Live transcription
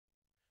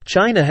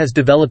China has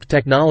developed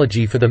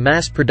technology for the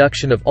mass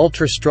production of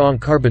ultra-strong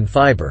carbon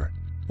fiber,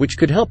 which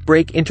could help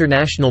break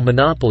international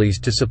monopolies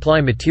to supply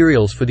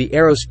materials for the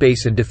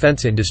aerospace and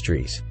defense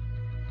industries.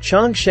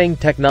 Chongsheng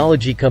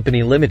Technology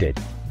Company Limited,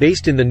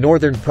 based in the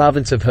northern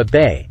province of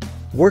Hebei,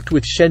 worked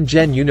with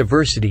Shenzhen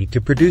University to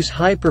produce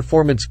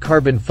high-performance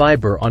carbon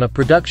fiber on a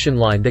production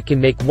line that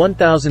can make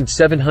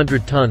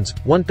 1,700 tons,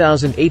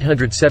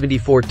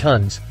 1,874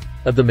 tons,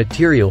 of the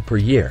material per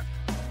year.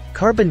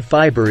 Carbon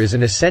fiber is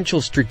an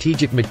essential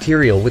strategic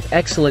material with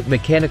excellent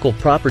mechanical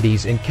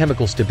properties and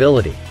chemical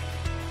stability.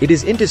 It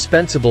is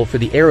indispensable for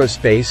the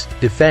aerospace,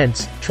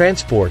 defense,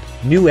 transport,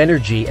 new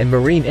energy and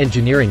marine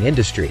engineering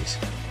industries.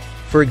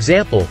 For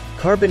example,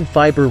 carbon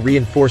fiber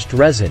reinforced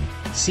resin,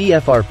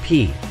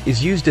 CFRP,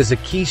 is used as a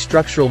key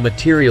structural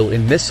material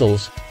in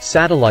missiles,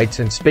 satellites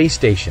and space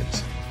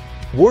stations.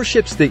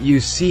 Warships that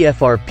use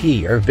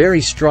CFRP are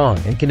very strong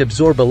and can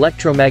absorb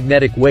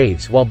electromagnetic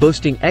waves while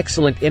boasting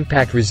excellent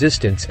impact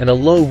resistance and a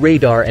low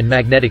radar and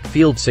magnetic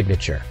field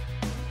signature.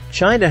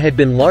 China had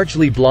been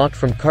largely blocked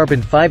from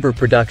carbon fiber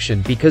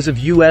production because of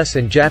US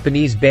and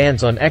Japanese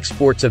bans on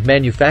exports of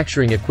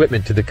manufacturing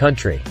equipment to the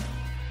country.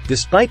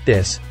 Despite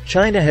this,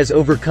 China has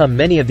overcome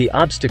many of the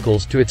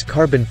obstacles to its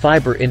carbon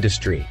fiber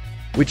industry,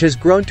 which has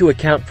grown to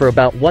account for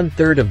about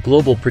one-third of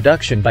global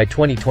production by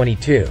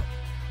 2022.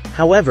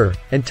 However,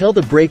 until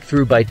the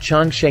breakthrough by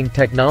Chongsheng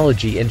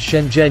Technology and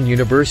Shenzhen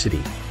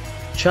University,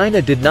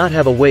 China did not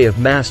have a way of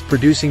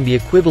mass-producing the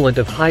equivalent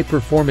of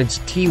high-performance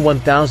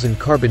T1000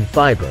 carbon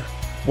fiber,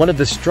 one of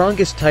the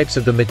strongest types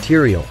of the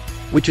material,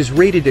 which is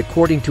rated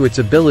according to its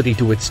ability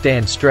to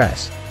withstand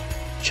stress.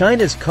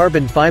 China's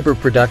carbon fiber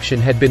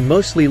production had been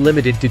mostly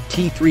limited to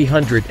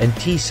T300 and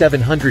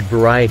T700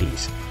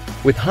 varieties,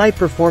 with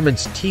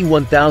high-performance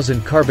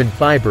T1000 carbon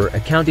fiber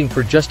accounting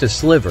for just a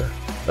sliver,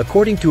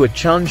 according to a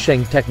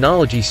Chongsheng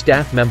Technology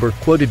staff member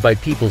quoted by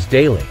People's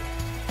Daily.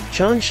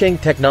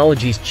 Chongsheng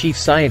Technology's chief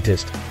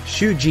scientist,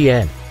 Xu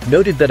Jian,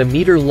 noted that a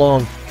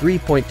meter-long,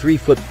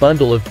 3.3-foot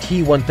bundle of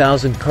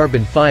T1000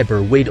 carbon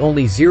fiber weighed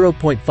only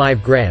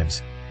 0.5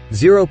 grams,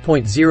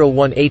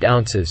 0.018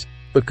 ounces,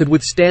 but could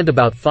withstand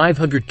about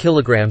 500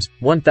 kilograms,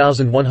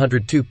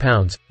 1,102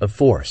 pounds, of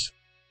force.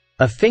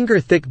 A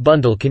finger-thick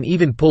bundle can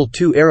even pull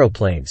 2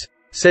 aeroplanes,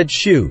 said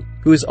Xu,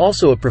 who is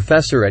also a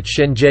professor at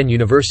Shenzhen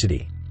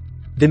University.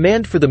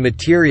 Demand for the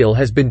material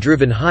has been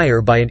driven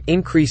higher by an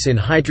increase in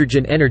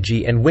hydrogen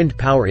energy and wind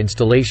power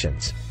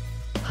installations.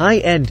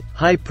 High-end,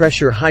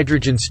 high-pressure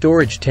hydrogen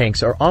storage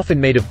tanks are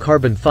often made of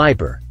carbon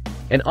fiber,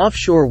 and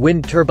offshore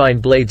wind turbine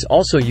blades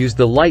also use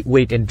the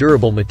lightweight and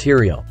durable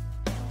material.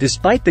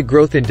 Despite the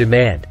growth in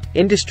demand,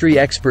 industry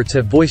experts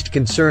have voiced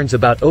concerns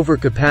about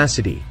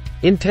overcapacity,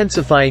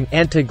 intensifying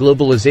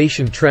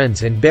anti-globalization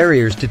trends and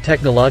barriers to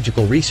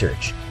technological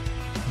research.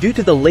 Due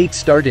to the late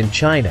start in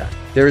China,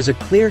 there is a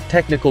clear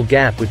technical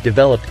gap with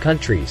developed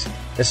countries,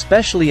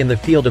 especially in the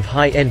field of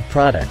high-end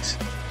products,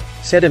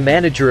 said a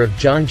manager of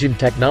Zhongjin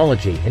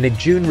Technology in a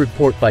June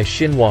report by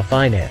Xinhua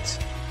Finance.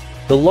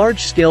 The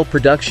large-scale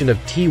production of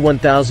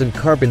T1000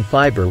 carbon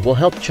fiber will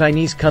help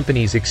Chinese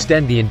companies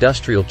extend the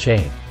industrial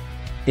chain.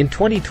 In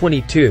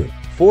 2022,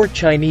 4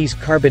 Chinese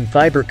carbon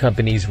fiber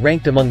companies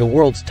ranked among the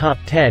world's top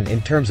 10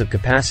 in terms of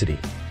capacity.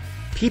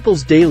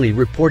 People's Daily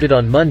reported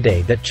on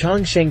Monday that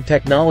Chongsheng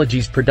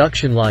Technology's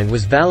production line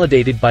was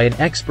validated by an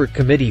expert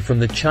committee from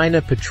the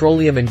China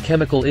Petroleum and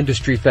Chemical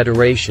Industry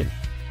Federation,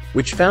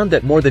 which found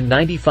that more than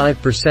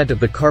 95% of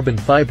the carbon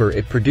fiber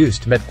it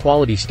produced met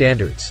quality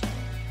standards.